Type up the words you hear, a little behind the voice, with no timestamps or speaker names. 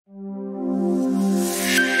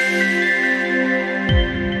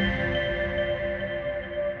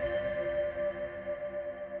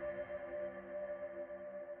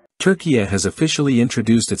Türkiye has officially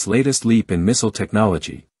introduced its latest leap in missile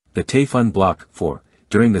technology, the Tayfun Block-4,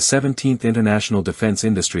 during the 17th International Defense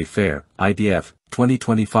Industry Fair, IDEF,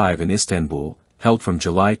 2025 in Istanbul, held from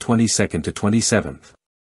July 22 to 27.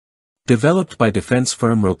 Developed by defense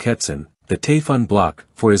firm Roketsan, the Tayfun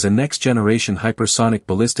Block-4 is a next-generation hypersonic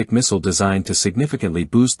ballistic missile designed to significantly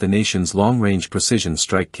boost the nation's long-range precision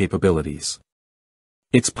strike capabilities.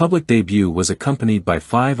 Its public debut was accompanied by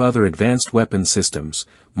 5 other advanced weapons systems,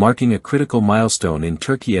 marking a critical milestone in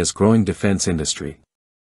Turkey's growing defense industry.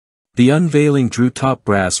 The unveiling drew top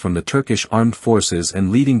brass from the Turkish armed forces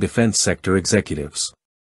and leading defense sector executives.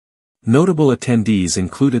 Notable attendees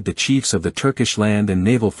included the chiefs of the Turkish land and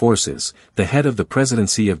naval forces, the head of the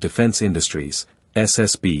Presidency of Defense Industries,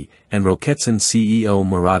 SSB, and Roketsan CEO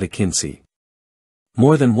Murat Akinci.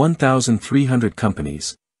 More than 1,300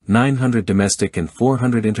 companies, 900 domestic and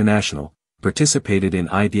 400 international, participated in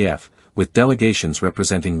IDEF, with delegations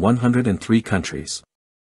representing 103 countries.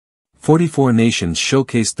 44 nations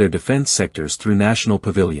showcased their defense sectors through national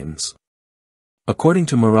pavilions. According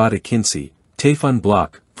to Murat Akinci, Tayfun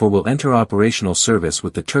Block-4 will enter operational service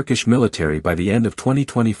with the Turkish military by the end of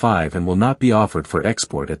 2025 and will not be offered for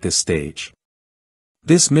export at this stage.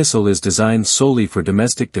 This missile is designed solely for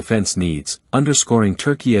domestic defense needs, underscoring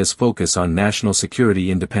Turkey's focus on national security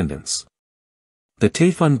independence. The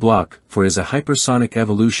Tayfun Block-4 is a hypersonic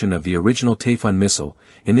evolution of the original Tayfun missile,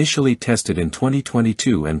 initially tested in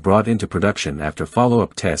 2022 and brought into production after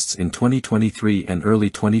follow-up tests in 2023 and early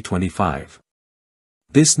 2025.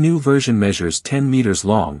 This new version measures 10 meters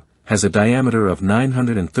long, has a diameter of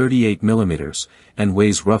 938 millimeters, and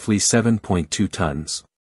weighs roughly 7.2 tons.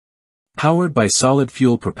 Powered by solid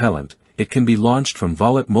fuel propellant, it can be launched from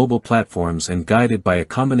Volat mobile platforms and guided by a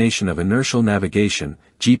combination of inertial navigation,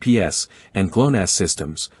 GPS, and GLONASS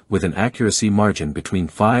systems, with an accuracy margin between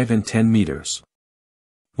 5 and 10 meters.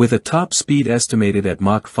 With a top speed estimated at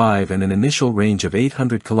Mach 5 and an initial range of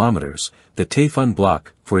 800 kilometers, the Tayfun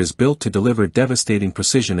Block-4 is built to deliver devastating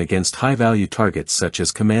precision against high-value targets such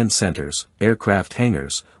as command centers, aircraft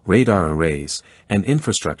hangars, radar arrays, and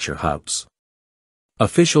infrastructure hubs.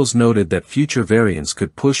 Officials noted that future variants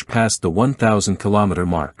could push past the 1,000-kilometer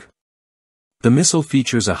mark. The missile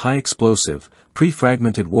features a high-explosive,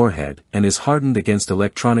 pre-fragmented warhead and is hardened against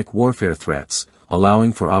electronic warfare threats,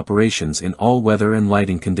 allowing for operations in all weather and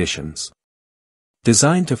lighting conditions.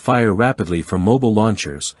 Designed to fire rapidly from mobile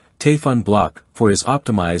launchers, Tayfun Block-4 is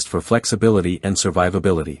optimized for flexibility and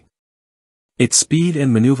survivability. Its speed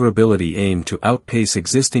and maneuverability aim to outpace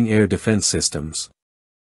existing air defense systems.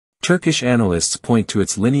 Turkish analysts point to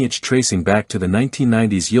its lineage tracing back to the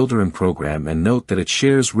 1990s Yildirim program and note that it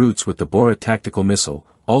shares roots with the Bora tactical missile,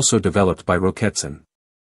 also developed by Roketsan.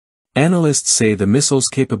 Analysts say the missile's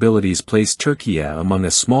capabilities place Türkiye among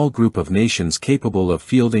a small group of nations capable of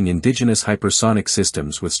fielding indigenous hypersonic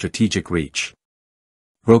systems with strategic reach.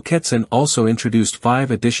 Roketsan also introduced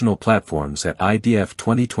 5 additional platforms at IDEF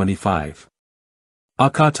 2025.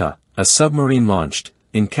 Akata, a submarine-launched,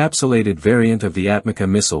 encapsulated variant of the Atmaca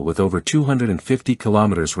missile with over 250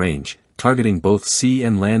 km range, targeting both sea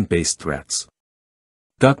and land-based threats.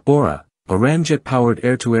 Gökbora, a ramjet-powered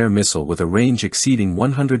air-to-air missile with a range exceeding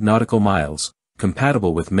 100 nautical miles,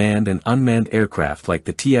 compatible with manned and unmanned aircraft like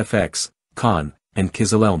the TFX, Khan, and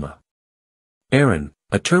Kızılelma. Eren,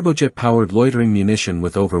 a turbojet-powered loitering munition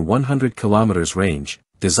with over 100 km range,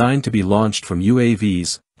 designed to be launched from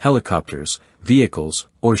UAVs, helicopters, vehicles,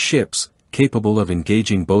 or ships, capable of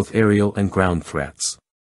engaging both aerial and ground threats.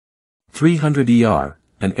 300ER,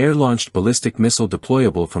 an air-launched ballistic missile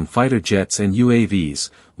deployable from fighter jets and UAVs,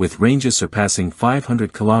 with ranges surpassing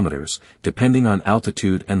 500 kilometers, depending on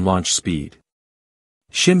altitude and launch speed.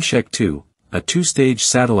 Şimşek-2, a 2-stage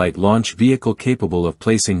satellite launch vehicle capable of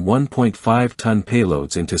placing 1.5-ton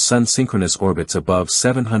payloads into sun-synchronous orbits above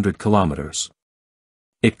 700 kilometers.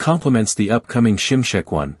 It complements the upcoming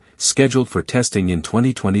Şimşek-1, scheduled for testing in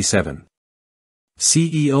 2027.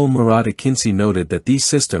 CEO Murat Akinci noted that these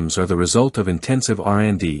systems are the result of intensive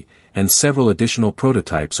R&D, and several additional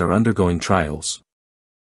prototypes are undergoing trials.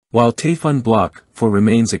 While Tayfun Block-4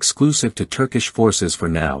 remains exclusive to Turkish forces for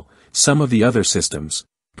now, some of the other systems,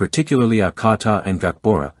 particularly Akata and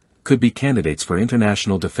Gökbora, could be candidates for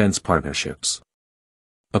international defense partnerships.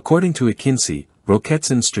 According to Akinci,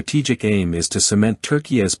 Roketsan's strategic aim is to cement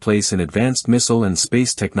Türkiye's place in advanced missile and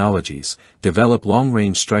space technologies, develop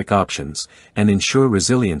long-range strike options, and ensure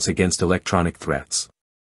resilience against electronic threats.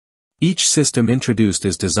 Each system introduced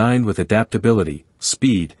is designed with adaptability,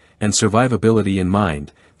 speed, and survivability in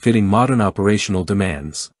mind, fitting modern operational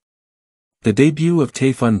demands. The debut of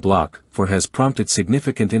Tayfun Block-4 has prompted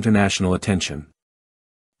significant international attention.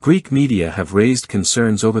 Greek media have raised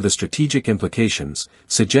concerns over the strategic implications,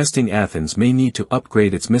 suggesting Athens may need to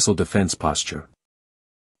upgrade its missile defense posture.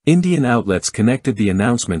 Indian outlets connected the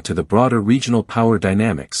announcement to the broader regional power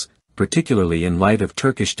dynamics, particularly in light of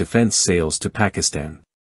Turkish defense sales to Pakistan.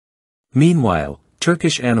 Meanwhile,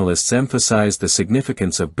 Turkish analysts emphasized the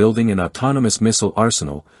significance of building an autonomous missile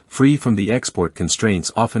arsenal, free from the export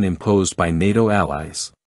constraints often imposed by NATO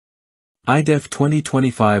allies. IDEF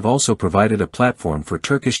 2025 also provided a platform for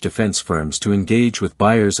Turkish defense firms to engage with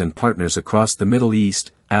buyers and partners across the Middle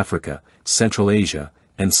East, Africa, Central Asia,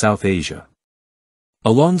 and South Asia.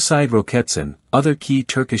 Alongside Roketsan, other key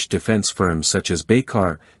Turkish defense firms such as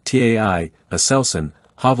Baykar, TAI, Aselsan,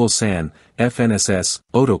 Havelsan, FNSS,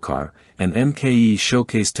 Otokar, and MKE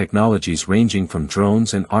showcase technologies ranging from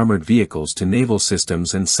drones and armored vehicles to naval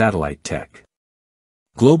systems and satellite tech.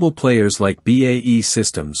 Global players like BAE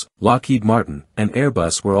Systems, Lockheed Martin, and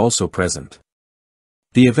Airbus were also present.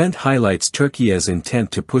 The event highlights Turkey's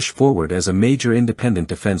intent to push forward as a major independent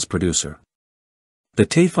defense producer. The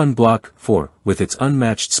Tayfun Block-4, with its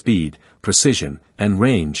unmatched speed, precision, and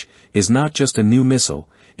range, is not just a new missile,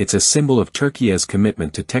 it's a symbol of Turkey's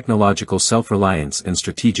commitment to technological self-reliance and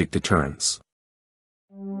strategic deterrence.